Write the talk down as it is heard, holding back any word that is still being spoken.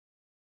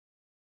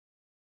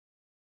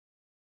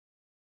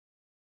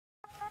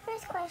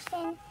first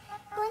question,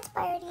 who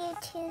inspired you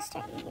to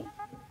start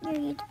your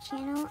YouTube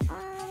channel?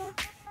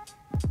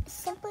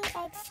 Simply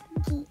X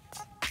Geet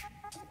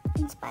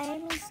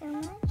inspired me so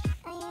much,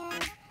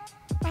 and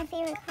my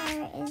favorite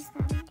color is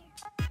lavender.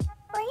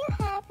 Were you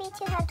happy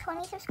to have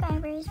 20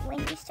 subscribers when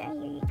you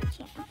started your YouTube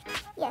channel?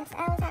 Yes,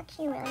 I was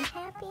actually really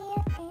happy.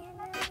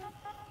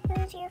 And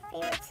who's your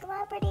favorite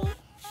celebrity?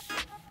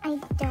 I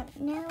don't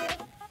know.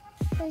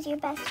 Who's your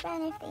best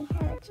friend if they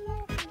have a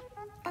channel?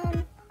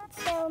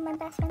 So my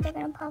best friends are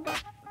gonna pop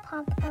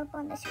up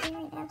on the screen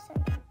right now. So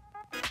yeah.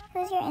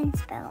 Who's your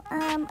inspo?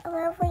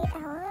 Lovely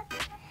Ella.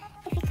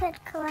 If you could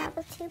collab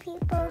with two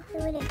people, who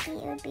would it be?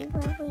 It would be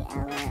Lovely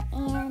Ella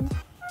and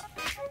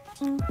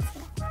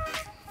Ainsley.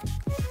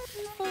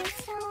 Favorite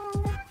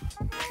song?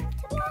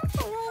 To be honest,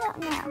 I really don't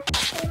know.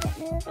 Favorite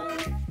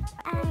movie?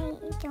 I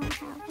don't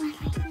have one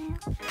right now.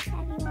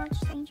 Have you watched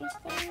Stranger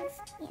Things?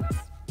 Yes.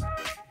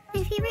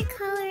 My favorite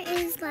color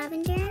is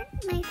lavender.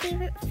 My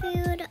favorite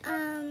food,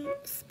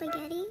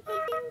 spaghetti, I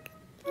think.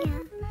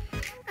 Yeah.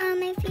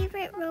 My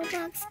favorite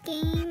Roblox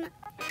game.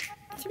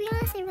 To be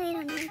honest, I really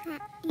don't know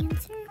that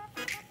answer.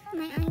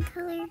 My eye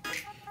color,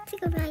 it's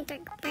like a really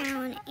dark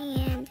brown,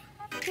 and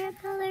hair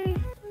color,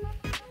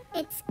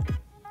 it's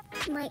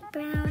light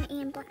brown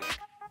and black.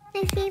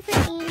 My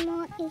favorite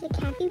animal is a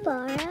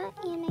capybara,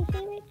 and my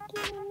favorite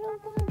game in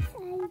Roblox,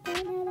 I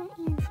don't know that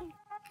answer.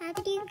 How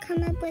did you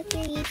come up with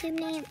your YouTube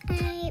name?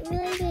 I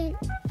really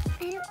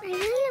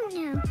don't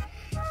know.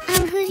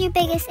 Who's your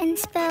biggest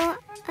inspo?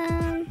 I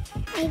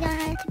don't know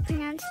how to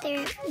pronounce their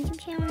YouTube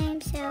channel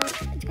name, so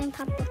it's going to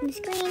pop up on the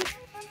screen.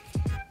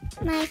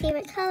 My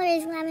favorite color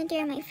is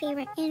lavender. My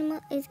favorite animal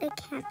is a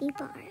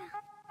capybara.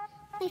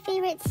 My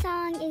favorite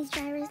song is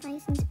Driver's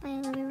License by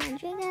Olivia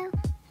Rodrigo.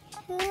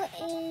 Who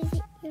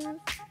is your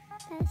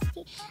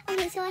bestie?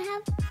 Okay, so I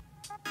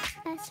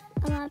have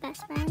a lot of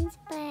best friends,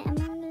 but I'm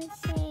going to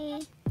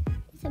say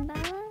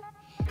Isabella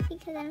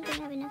because I don't think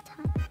I have enough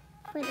time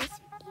for this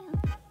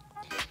video.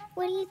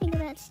 What do you think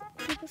about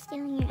people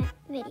stealing your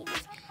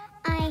videos?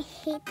 I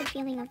hate the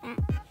feeling of that.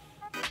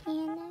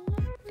 And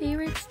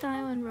favorite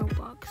style in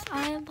Roblox.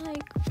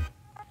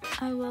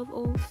 I love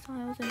old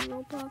styles in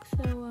Roblox,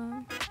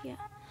 so yeah.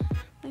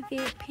 My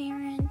favorite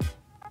parent.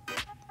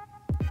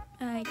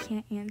 I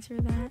can't answer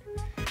that.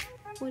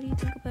 What do you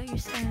think about your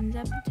style in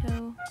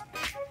Zepeto?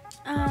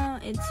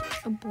 It's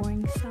a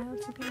boring style,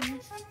 to be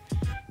honest.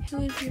 Who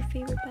is your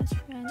favorite best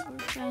friend or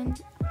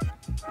friend?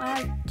 I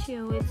have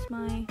two. It's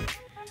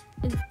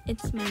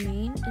my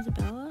main,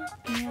 Isabella,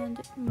 and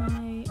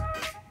my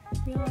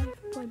real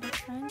life boy best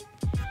friend.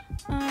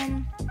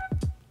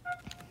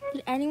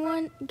 Did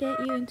anyone get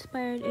you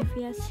inspired? If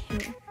yes, who?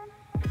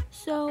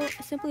 So,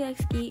 Simply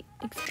X Geet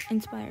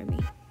inspired me.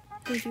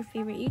 Who's your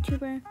favorite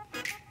YouTuber?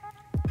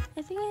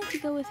 I think I have to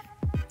go with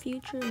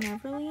Future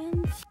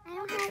Neverlands. I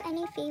don't have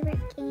any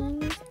favorite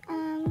games.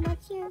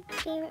 What's your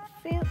favorite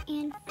fruit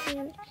and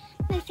food?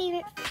 My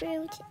favorite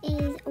fruit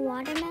is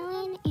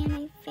watermelon, and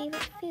my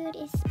favorite food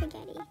is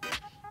spaghetti.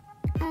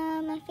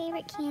 My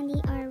favorite candy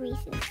are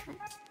Reese's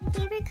Cups. My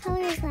favorite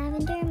color is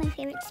lavender. My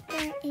favorite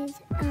sport is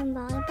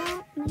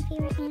volleyball. My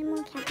favorite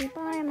animal,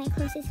 capybara. My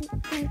closest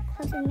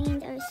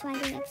mains are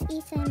Swagger X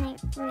Issa and my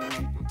real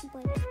life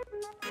boy.